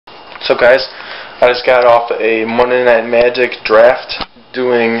So guys, I just got off a Monday Night Magic draft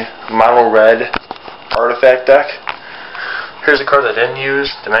doing mono red artifact deck. Here's a card I didn't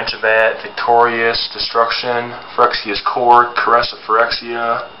use: Dementia Bat, Victorious, Destruction, Phyrexia's Core, Caress of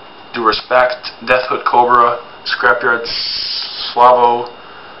Phyrexia, Do Respect, Deathhood Cobra, Scrapyard Slavo,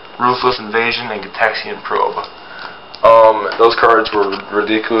 Ruthless Invasion, and Gataxian Probe. Those cards were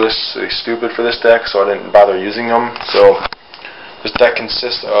ridiculously stupid for this deck, so I didn't bother using them. So this deck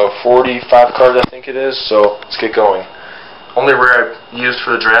consists of 45 cards, I think it is, so let's get going. Only rare I used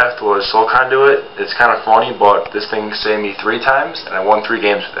for the draft was Soul Conduit. It's kind of funny, but this thing saved me 3 times, and I won 3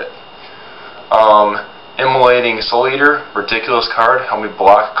 games with it. Immolating Soul Eater, ridiculous card, helped me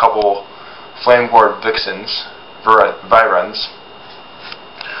block a couple Flameboard Vixens, Vyrens.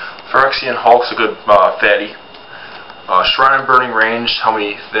 Phyrexian Hulk's a good fatty. Shrine and Burning Range helped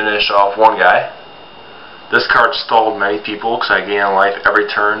me finish off one guy. This card stalled many people because I gain a life every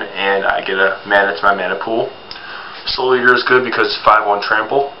turn and I get a mana to my mana pool. Soul Eater is good because it's 5/1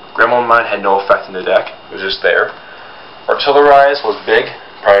 trample. Grandma Mine had no effect in the deck, it was just there. Artillerize was big,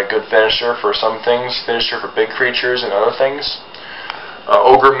 probably a good finisher for some things, finisher for big creatures and other things.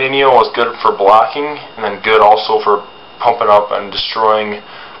 Ogre Menial was good for blocking, and then good also for pumping up and destroying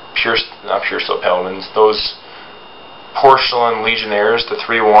not Pure Steel Paladins, those Porcelain Legionnaires, the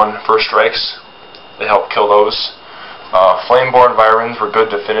 3/1 first strikes. They help kill those. Flameborn Vyrens were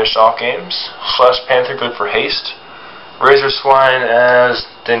good to finish off games. Slash Panther good for haste. Razor Swine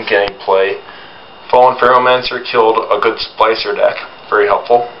didn't get any play. Fallen Ferromancer killed a good Splicer deck, very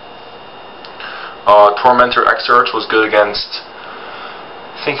helpful. Tormentor Exarch was good against,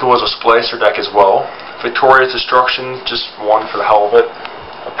 I think it was a Splicer deck as well. Victorious Destruction, just one for the hell of it.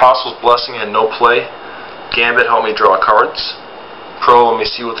 Apostle's Blessing had no play. Gambit helped me draw cards. Pro, let me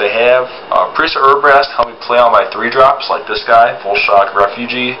see what they have. Priest of Urbrask helped me play out my 3-drops, like this guy, Full Shock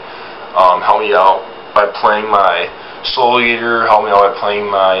Refugee. Helped me out by playing my Soul Eater, helped me out by playing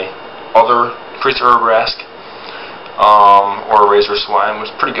my other Priest of Urbrask, or Razor Swine,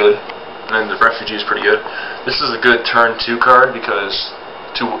 which is pretty good. And then the Refugee is pretty good. This is a good turn 2 card because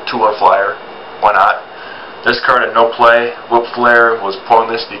 2/1 flyer. Why not? This card had no play. Whip Flare was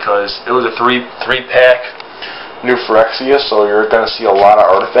pointless because it was a 3-pack. New Phyrexia, so you're going to see a lot of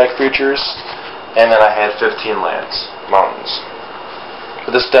artifact creatures, and then I had 15 lands, mountains.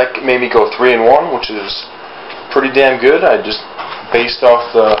 But this deck made me go 3-1, which is pretty damn good. I just based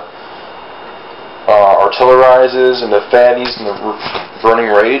off the Artillerizes and the Fatties and the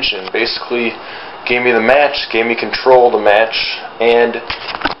Burning Rage, and basically gave me the match, gave me control of the match, and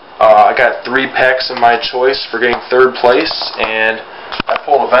I got 3 packs of my choice for getting 3rd place, and I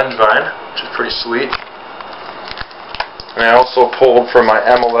pulled a Vengevine, which is pretty sweet. And I also pulled from my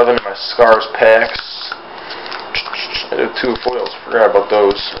M11 and my Scars packs. I did 2 foils, forgot about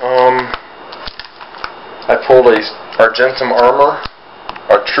those. I pulled a Argentum Armor,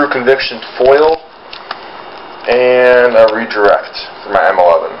 a True Conviction foil, and a Redirect for my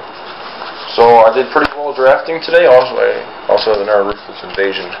M11. So I did pretty well drafting today. I also have another Ruthless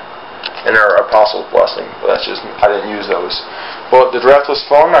Invasion and our Apostle's Blessing, but that's just, I didn't use those. But the draft was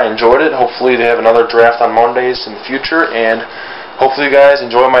fun, I enjoyed it. Hopefully they have another draft on Mondays in the future, and hopefully you guys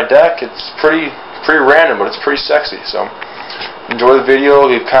enjoy my deck. It's pretty random, but it's pretty sexy. So enjoy the video,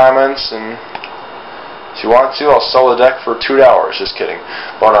 leave comments, and if you want to, I'll sell the deck for $2. Just kidding.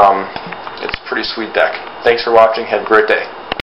 But it's a pretty sweet deck. Thanks for watching, have a great day.